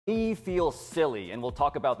Me feel silly, and we'll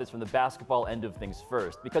talk about this from the basketball end of things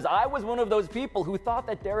first, because I was one of those people who thought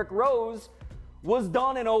that Derrick Rose was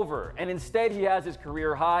done and over, and instead he has his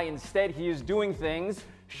career high. Instead he is doing things,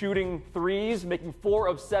 shooting threes, making 4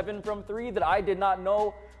 of 7 from 3 that I did not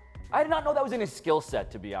know that was in his skill set,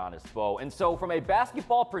 to be honest, Bo. And so from a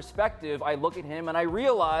basketball perspective, I look at him and I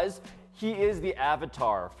realize he is the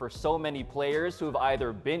avatar for so many players who have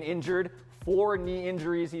either been injured, 4 knee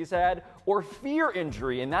injuries he's had, or fear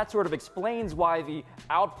injury, and that sort of explains why the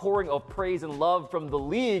outpouring of praise and love from the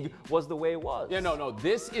league was the way it was. Yeah, no,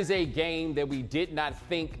 this is a game that we did not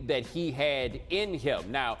think that he had in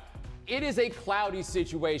him. Now, it is a cloudy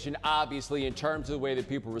situation, obviously, in terms of the way that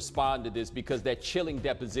people respond to this, because that chilling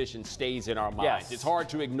deposition stays in our minds. Yes. It's hard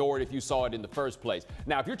to ignore it if you saw it in the first place.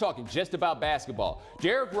 Now, if you're talking just about basketball,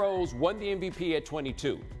 Derrick Rose won the MVP at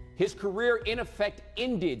 22. His career, in effect,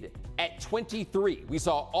 ended at 23. We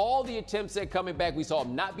saw all the attempts at coming back. We saw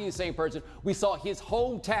him not be the same person. We saw his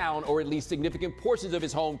hometown, or at least significant portions of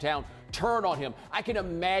his hometown, turn on him. I can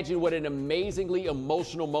imagine what an amazingly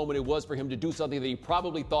emotional moment it was for him to do something that he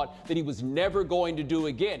probably thought that he was never going to do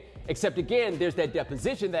again. Except, again, there's that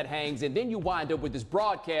deposition that hangs, and then you wind up with this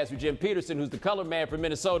broadcast with Jim Peterson, who's the color man from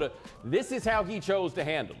Minnesota. This is how he chose to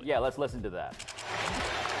handle it. Yeah, let's listen to that.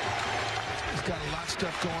 He's got a lot of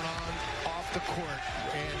stuff going on off the court,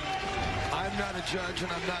 and I'm not a judge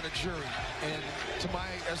and I'm not a jury, and to my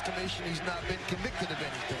estimation he's not been convicted of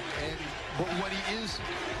anything, but what he is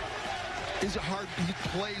he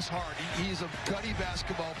plays hard. He's a gutty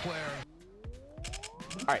basketball player.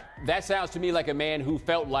 All right, that sounds to me like a man who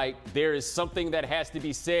felt like there is something that has to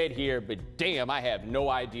be said here, but damn, I have no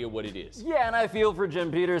idea what it is. Yeah, and I feel for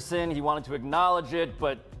Jim Peterson. He wanted to acknowledge it,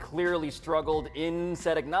 but clearly struggled in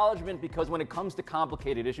said acknowledgement, because when it comes to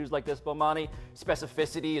complicated issues like this, Bomani,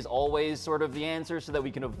 specificity is always sort of the answer so that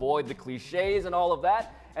we can avoid the cliches and all of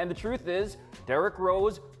that. And the truth is, Derrick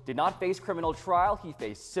Rose did not face criminal trial. He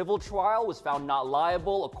faced civil trial, was found not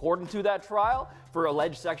liable according to that trial for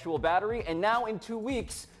alleged sexual battery. And now in 2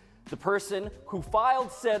 weeks, the person who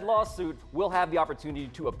filed said lawsuit will have the opportunity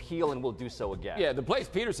to appeal and will do so again. Yeah, the place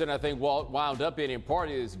Peterson, I think, wound up in part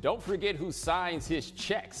is don't forget who signs his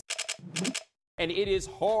checks. And it is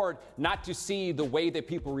hard not to see the way that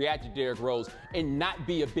people react to Derrick Rose and not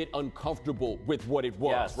be a bit uncomfortable with what it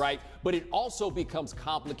was, Yes. right? But it also becomes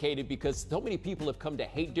complicated because so many people have come to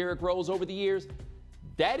hate Derrick Rose over the years.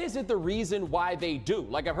 That isn't the reason why they do.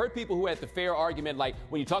 Like, I've heard people who had the fair argument, like,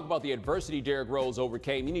 when you talk about the adversity Derrick Rose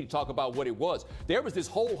overcame, you need to talk about what it was. There was this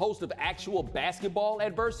whole host of actual basketball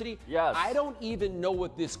adversity. Yes. I don't even know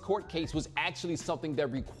if this court case was actually something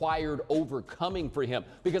that required overcoming for him,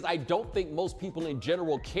 because I don't think most people in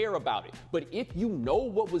general care about it. But if you know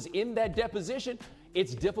what was in that deposition,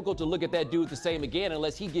 it's difficult to look at that dude the same again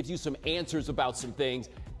unless he gives you some answers about some things,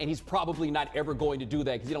 and he's probably not ever going to do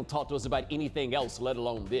that because he don't talk to us about anything else, let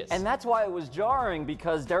alone this. And that's why it was jarring,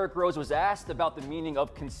 because Derrick Rose was asked about the meaning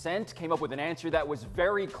of consent, came up with an answer that was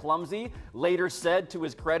very clumsy, later said to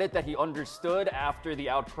his credit that he understood after the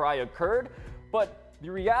outcry occurred. But the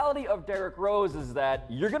reality of Derrick Rose is that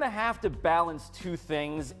you're going to have to balance 2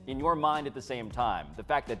 things in your mind at the same time. The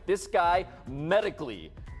fact that this guy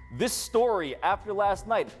medically, this story after last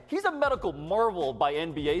night, he's a medical marvel by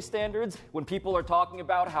NBA standards. When people are talking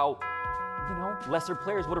about how, lesser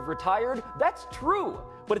players would have retired, that's true.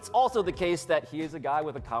 But it's also the case that he is a guy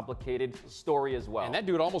with a complicated story as well. And that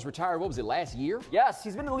dude almost retired, what was it, last year? Yes,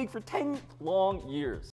 he's been in the league for 10 long years.